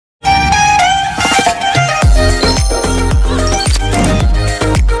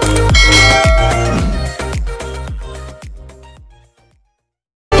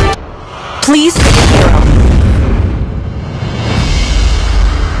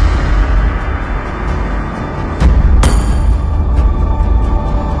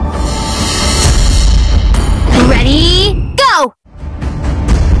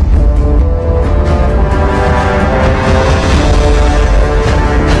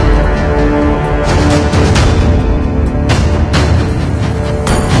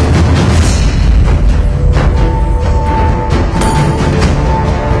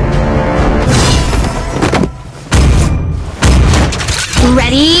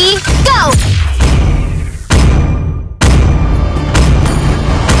3, go!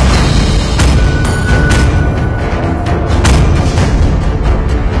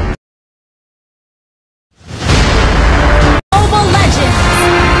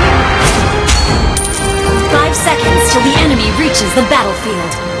 Till the enemy reaches the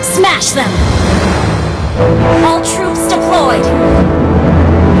battlefield. Smash them! All troops deployed!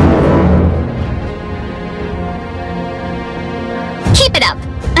 Keep it up!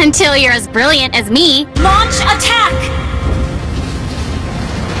 Until you're as brilliant as me! Launch attack!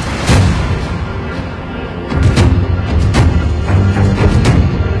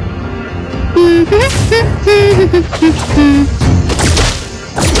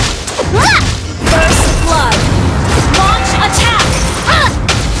 First blood!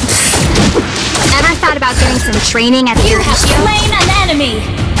 Ever thought about getting some training at the You have slain an enemy!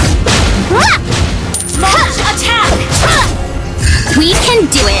 Launch attack! We can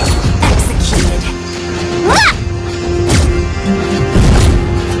do it! Executed.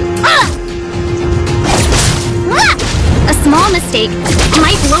 A small mistake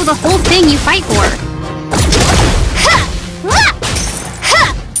might blow the whole thing you fight for.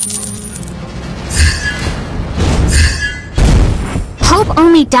 Hope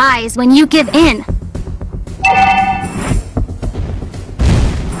only dies when you give in.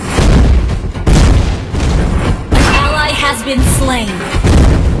 An ally has been slain.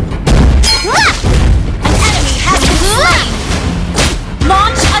 An enemy has been slain.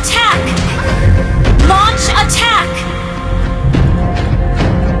 Launch attack! Launch attack!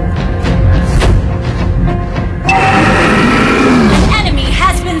 An enemy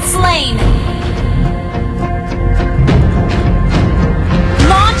has been slain.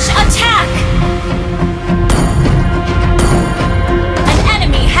 Launch attack! An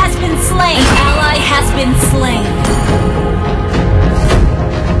enemy has been slain. An ally has been slain.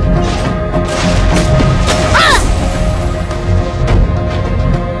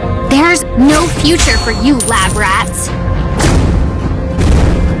 There's no future for you, lab rats.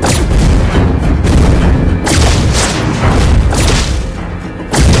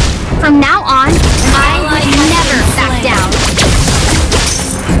 From now on, I will never back down.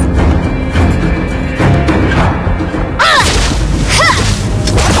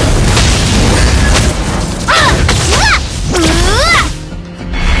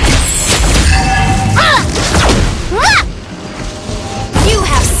 You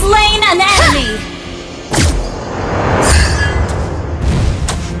have slain an enemy!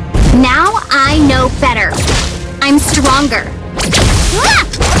 Now I know better. I'm stronger.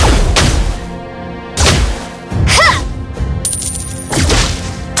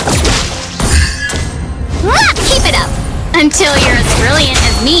 Keep it up until you're as brilliant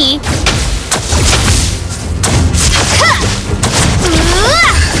as me.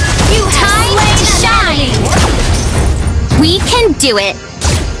 You have Time to slain an shine. enemy! We can do it.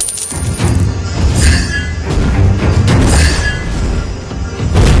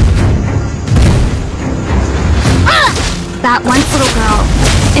 That once little girl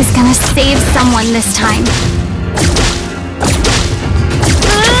is gonna save someone this time.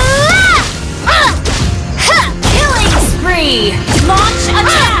 Killing spree! Launch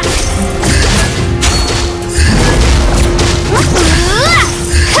attack!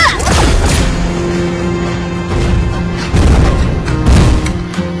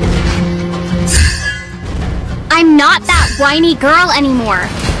 I'm not that whiny girl anymore.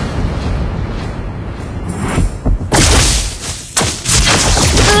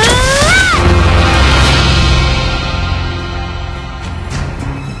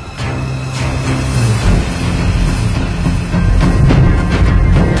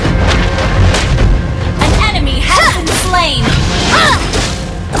 An enemy has been slain!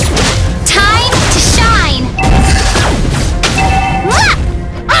 Time to shine!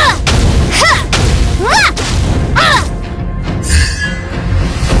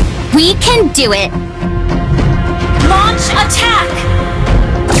 We can do it! Launch attack!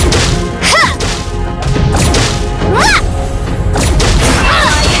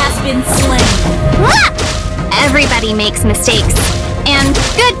 Ally has been slain. Everybody makes mistakes, and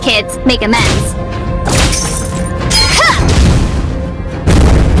good kids make amends.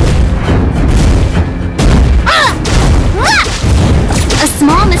 A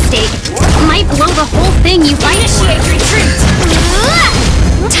small mistake might blow the whole thing you fight for. Initiate retreat!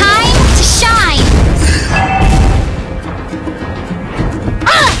 Time to shine!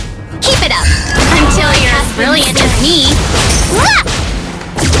 Keep it up until you're as brilliant as me.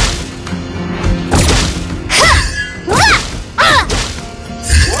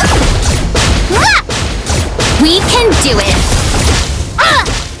 We can do it!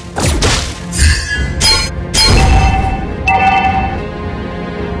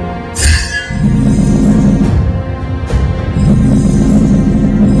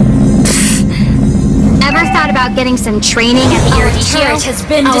 getting some training at the Our turret has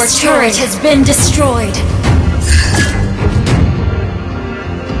been destroyed. Our turret has been destroyed.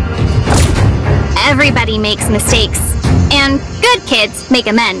 Everybody makes mistakes, and good kids make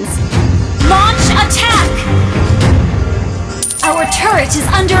amends. Launch attack! Our turret is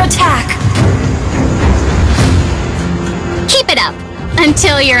under attack. Keep it up,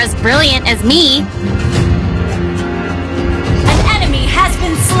 until you're as brilliant as me. An enemy has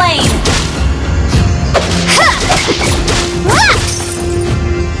been slain.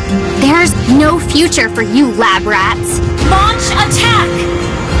 There's no future for you, lab rats. Launch attack!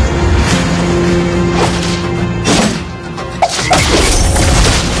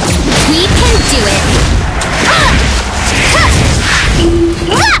 We can do it!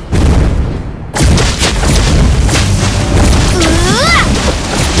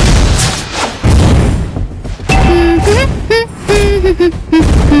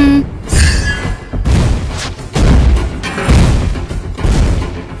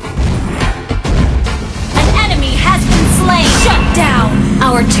 An enemy has been slain! Shut down!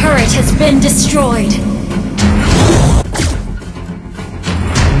 Our turret has been destroyed.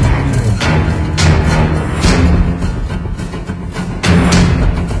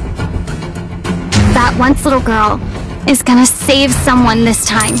 That once little girl is gonna save someone this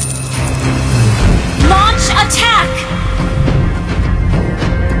time. Launch attack!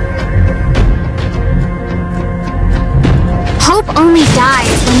 Hope only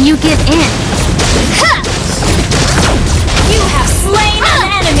dies when you give in. You have slain an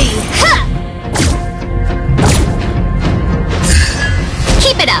enemy!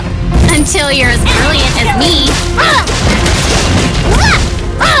 Keep it up until you're as brilliant as me.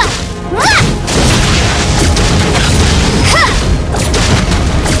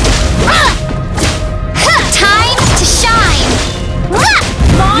 Time to shine!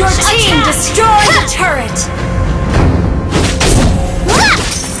 Your team destroyed the turret!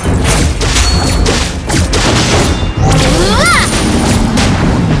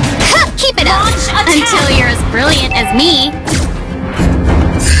 Keep it up until you're as brilliant as me.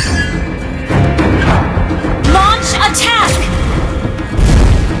 Launch attack!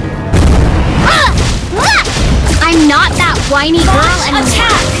 I'm not that whiny girl Launch anymore.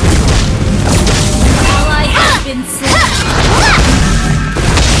 attack! Ally has been slain.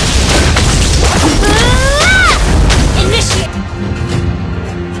 Initiate!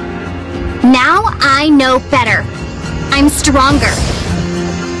 Now I know better. I'm stronger.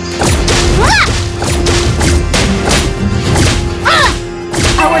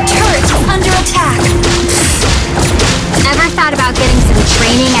 Our turret is under attack. Ever thought about getting some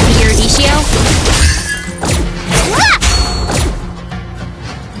training at the Eruditio?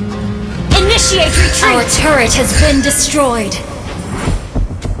 Initiate retreat! Our turret has been destroyed.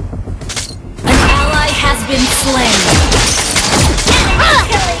 An ally has been slain. Enemy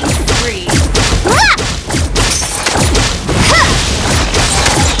killing spree.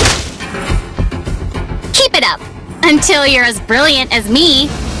 Keep it up until you're as brilliant as me.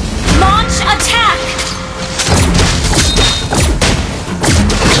 Launch attack!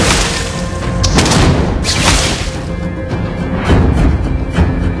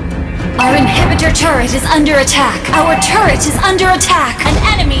 Our inhibitor turret is under attack. Our turret is under attack.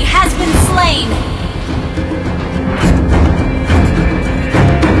 An enemy has been slain.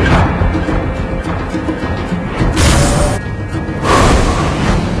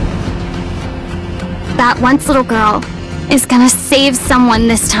 That once little girl is gonna save someone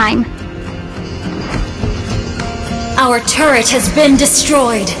this time. Our turret has been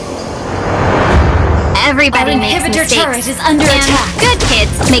destroyed. Everybody Our makes inhibitor mistakes, turret is under and attack. good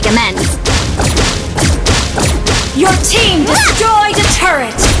kids make amends. Your team destroyed a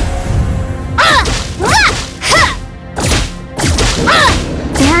turret.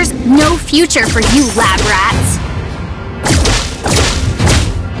 There's no future for you, lab rats.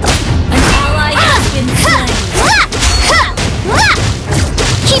 An ally has been slain.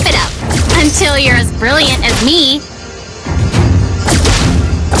 Keep it up until you're as brilliant as me.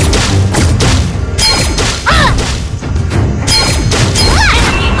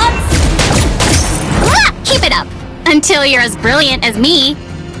 Keep it up until you're as brilliant as me.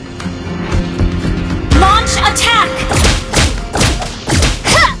 Launch attack!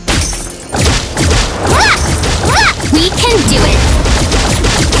 We can do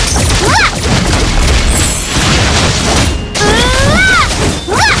it.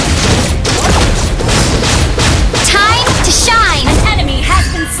 Time to shine. An enemy has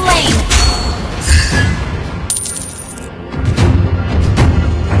been slain.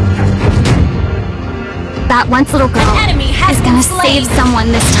 That once little girl An enemy has is been gonna slain. save someone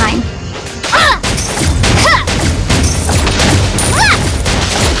this time.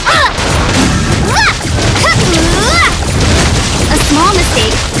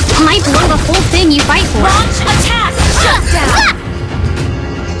 might blow the whole thing you fight for. Launch attack! Shut down!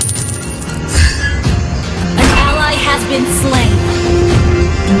 An ally has been slain.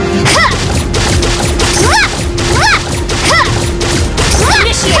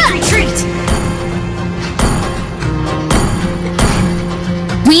 Initiate retreat!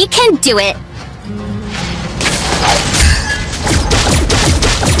 We can do it.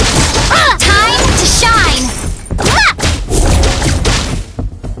 Time to shine.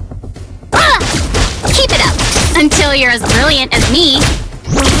 Keep it up until you're as brilliant as me.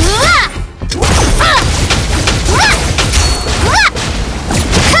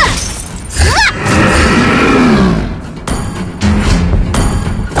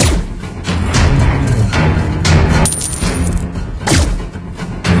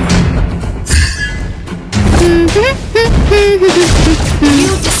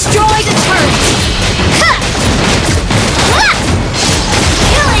 You destroyed a turret!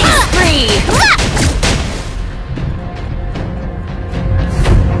 Killing spree!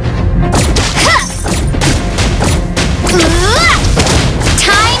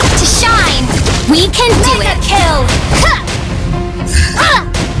 Time to shine. We can do Mega it. kill!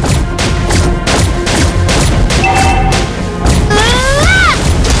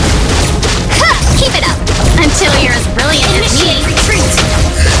 Keep it up until you're as brilliant as me. Initiate retreat!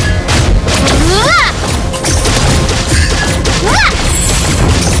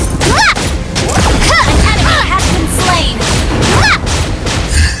 An enemy has been slain!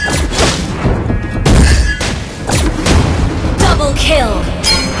 Double kill!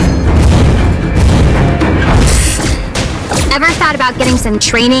 Ever thought about getting some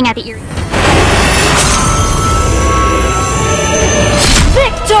training at the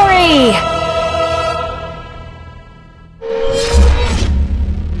Victory!